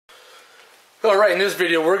Alright, in this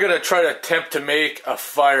video we're going to try to attempt to make a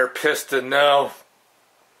fire piston. Now,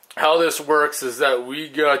 how this works is that we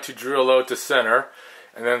got to drill out the center,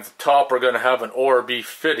 and then at the top we're going to have an ORB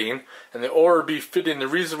fitting. And the ORB fitting, the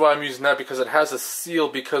reason why I'm using that because it has a seal,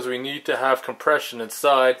 because we need to have compression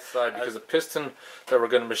inside because the piston that we're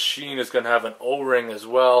going to machine is going to have an O-ring as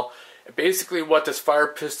well. And basically what this fire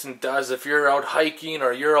piston does, if you're out hiking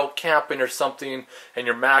or you're out camping or something and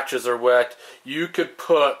your matches are wet, you could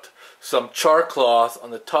put some char cloth on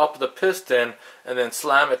the top of the piston and then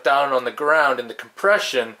slam it down on the ground, and the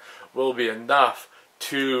compression will be enough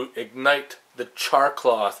to ignite the char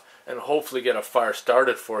cloth and hopefully get a fire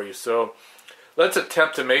started for you. So let's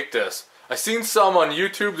attempt to make this. I seen some on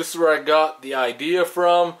YouTube. This is where I got the idea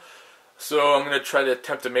from. So I'm going to try to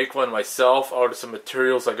attempt to make one myself out of some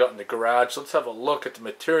materials I got in the garage. So let's have a look at the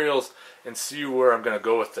materials and see where I'm going to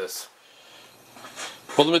go with this.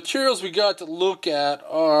 Well, the materials we got to look at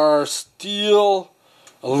are steel,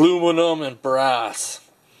 aluminum, and brass.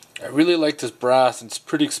 I really like this brass, and it's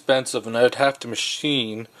pretty expensive, and I'd have to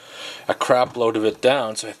machine a crap load of it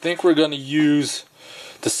down. So I think we're going to use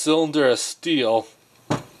the cylinder as steel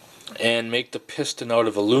and make the piston out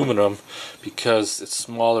of aluminum because it's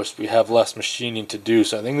smaller, so we have less machining to do.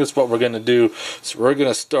 So I think that's what we're going to do. So we're going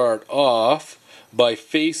to start off by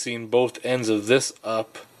facing both ends of this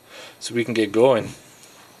up so we can get going.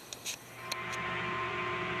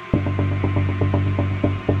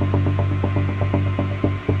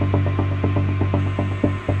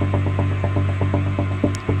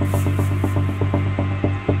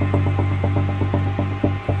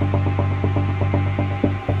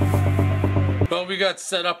 Well, we got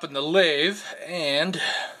set up in the lathe, and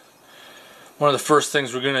one of the first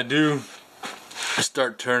things we're going to do is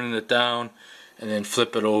start turning it down and then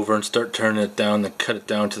flip it over and start turning it down, then cut it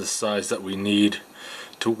down to the size that we need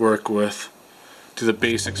to work with. Do the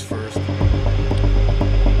basics first.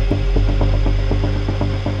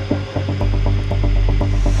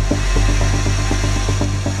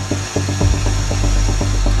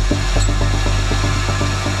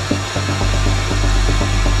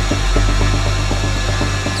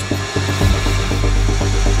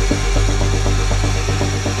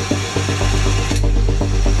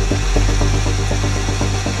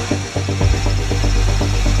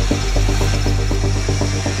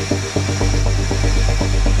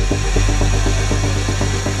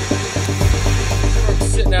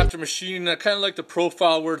 After machining, I kind of like the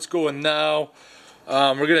profile where it's going now.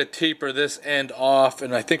 We're going to taper this end off,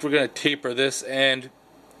 and I think we're going to taper this end,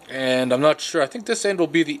 and I'm not sure. I think this end will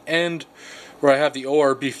be the end where I have the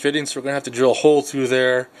ORB fitting, so we're going to have to drill a hole through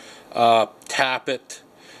there, tap it,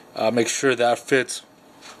 make sure that fits,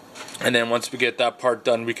 and then once we get that part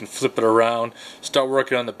done, we can flip it around, start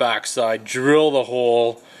working on the back side, drill the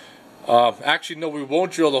hole. Actually, no, we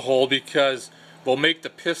won't drill the hole because we'll make the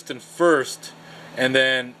piston first and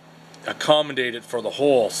then accommodate it for the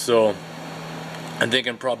hole. So I'm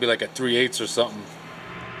thinking probably like a 3/8 or something.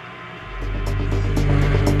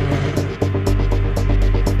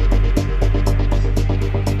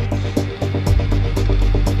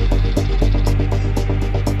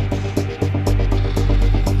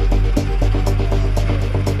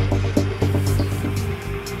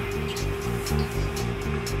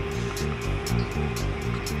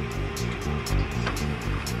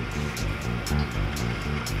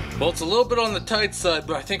 Well, it's a little bit on the tight side,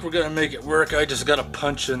 but I think we're going to make it work. I just got a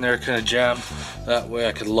punch in there, kind of jam. That way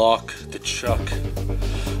I could lock the chuck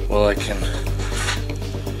while I can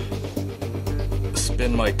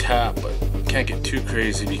spin my tap, but can't get too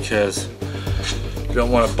crazy because you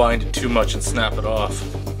don't want to bind it too much and snap it off.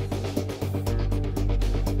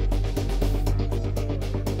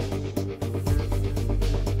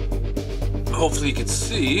 Hopefully you can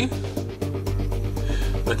see.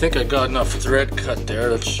 I think I got enough thread cut there.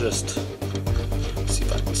 Let's just see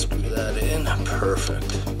if I can screw that in. Perfect.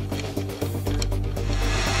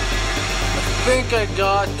 I think I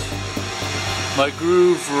got my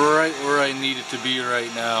groove right where I need it to be right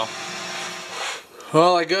now.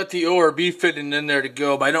 Well, I got the ORB fitting in there to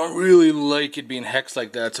go, but I don't really like it being hexed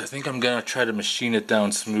like that, so I think I'm gonna try to machine it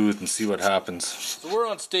down smooth and see what happens. So we're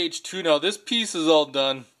on stage 2 now. This piece is all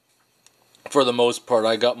done. For the most part,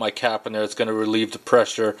 I got my cap in there. It's going to relieve the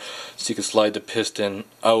pressure so you can slide the piston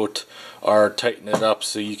out or tighten it up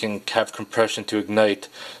so you can have compression to ignite.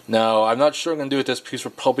 Now, I'm not sure I'm going to do with this piece.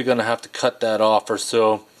 We're probably going to have to cut that off or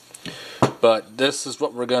so. But this is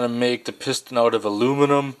what we're going to make the piston out of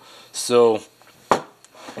aluminum. So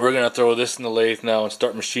we're going to throw this in the lathe now and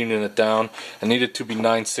start machining it down. I need it to be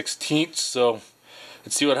 9/16, so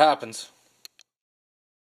let's see what happens.